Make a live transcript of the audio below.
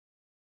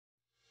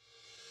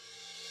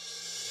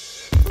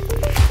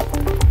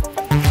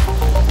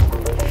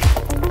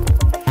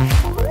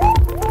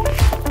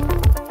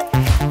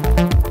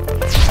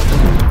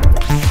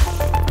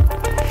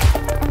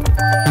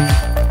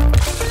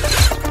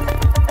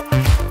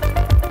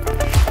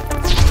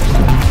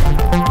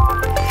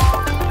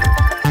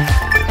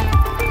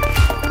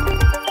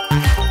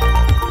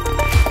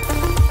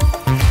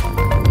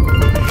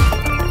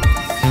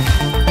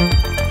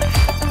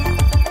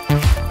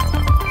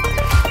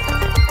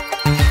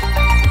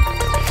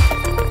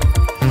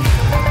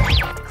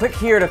Click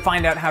here to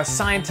find out how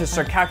scientists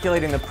are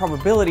calculating the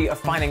probability of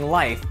finding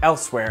life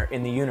elsewhere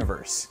in the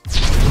universe.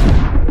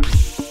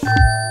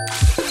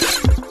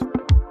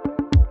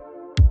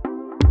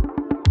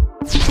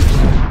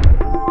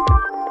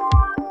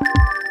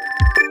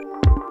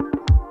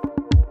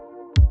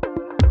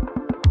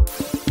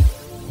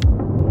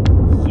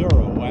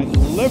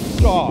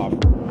 Lift off.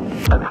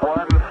 It's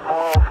one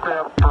small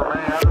step for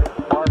man,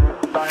 one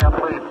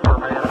giant leap for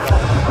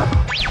mankind.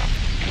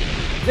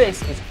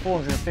 This is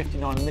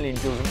 459 million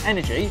joules of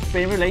energy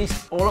being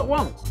released all at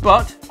once.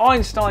 But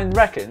Einstein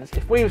reckons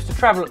if we was to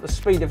travel at the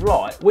speed of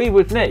light, we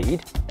would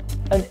need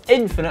an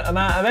infinite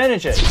amount of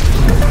energy.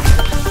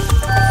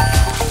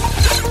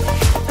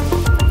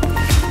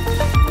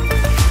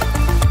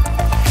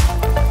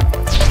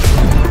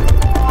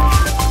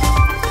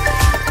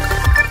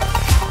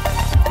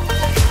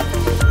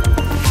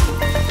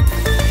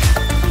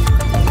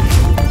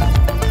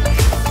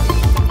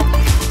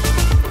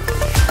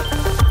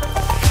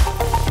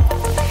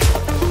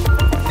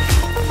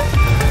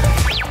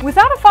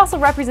 Without a fossil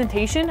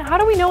representation, how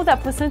do we know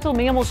that placental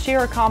mammals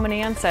share a common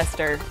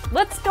ancestor?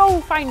 Let's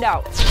go find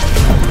out.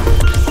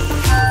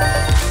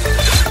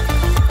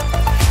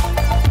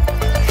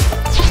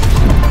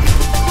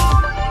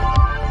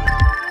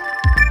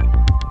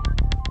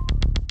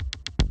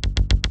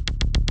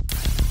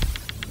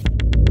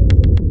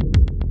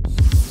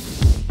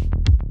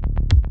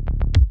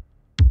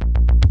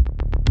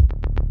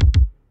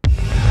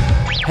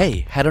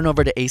 Hey, head on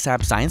over to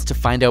ASAP Science to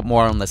find out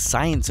more on the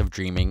science of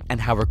dreaming and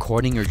how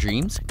recording your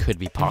dreams could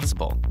be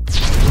possible.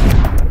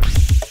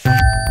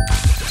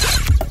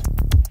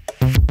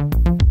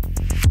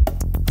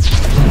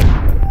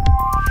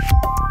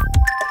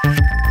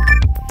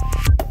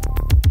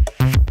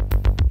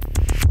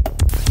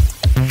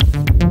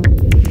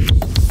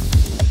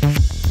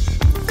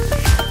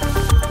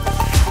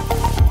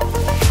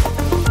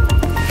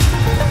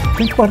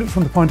 Think about it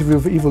from the point of view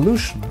of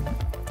evolution.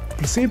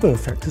 The placebo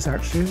effect is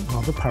actually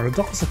rather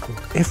paradoxical.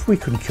 If we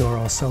can cure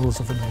ourselves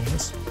of an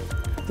illness,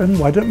 then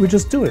why don't we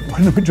just do it?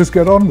 Why don't we just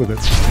get on with it?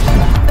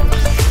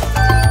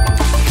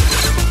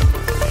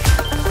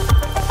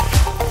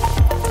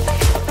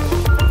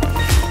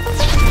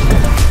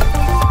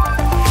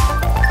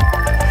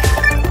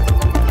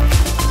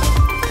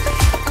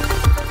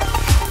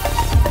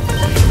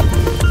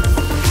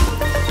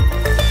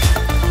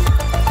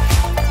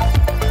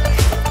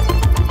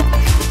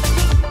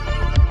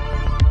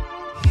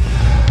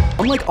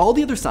 Unlike all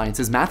the other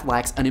sciences, math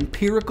lacks an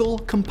empirical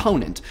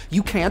component.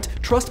 You can't,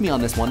 trust me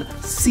on this one,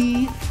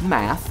 see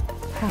math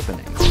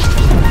happening.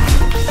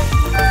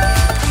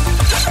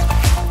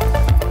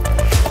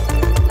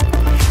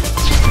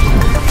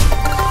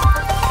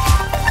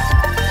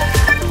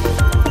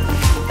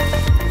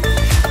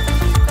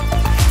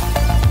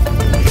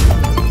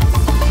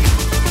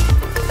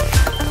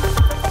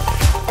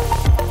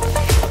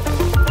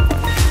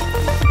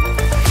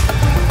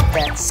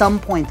 At some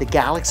point, the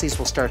galaxies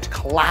will start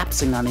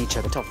collapsing on each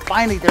other until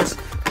finally there's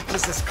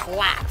just this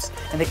collapse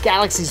and the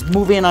galaxies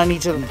move in on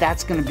each other.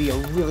 That's going to be a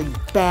really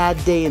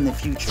bad day in the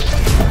future.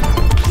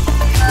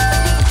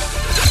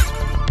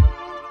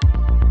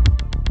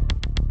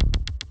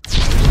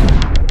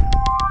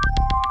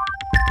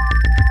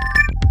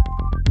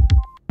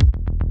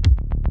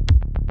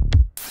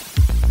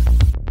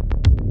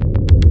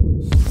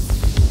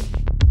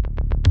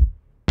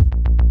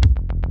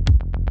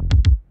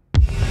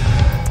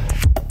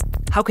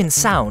 How can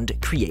sound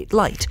create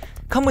light?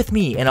 Come with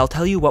me and I'll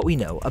tell you what we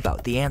know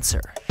about the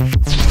answer.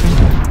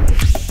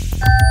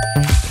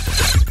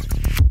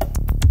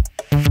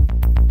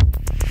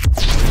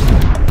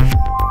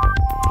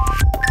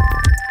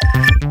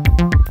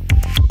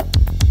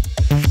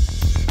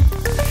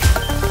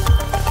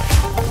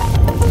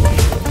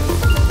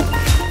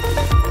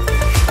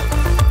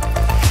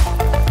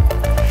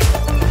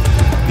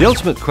 The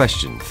ultimate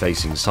question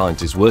facing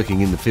scientists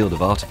working in the field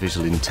of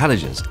artificial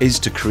intelligence is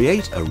to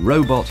create a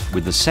robot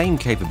with the same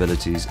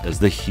capabilities as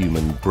the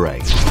human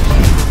brain.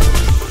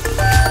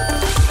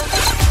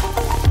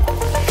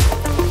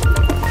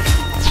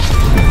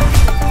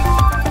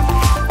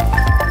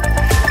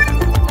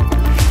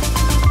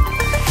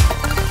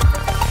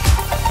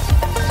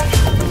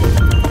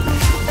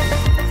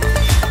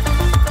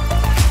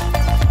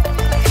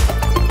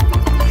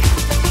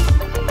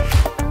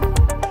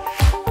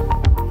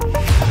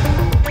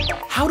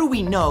 How do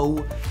we know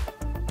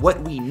what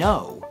we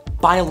know?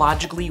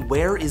 Biologically,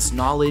 where is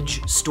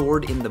knowledge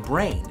stored in the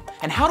brain?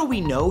 And how do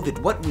we know that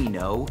what we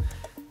know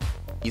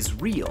is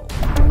real?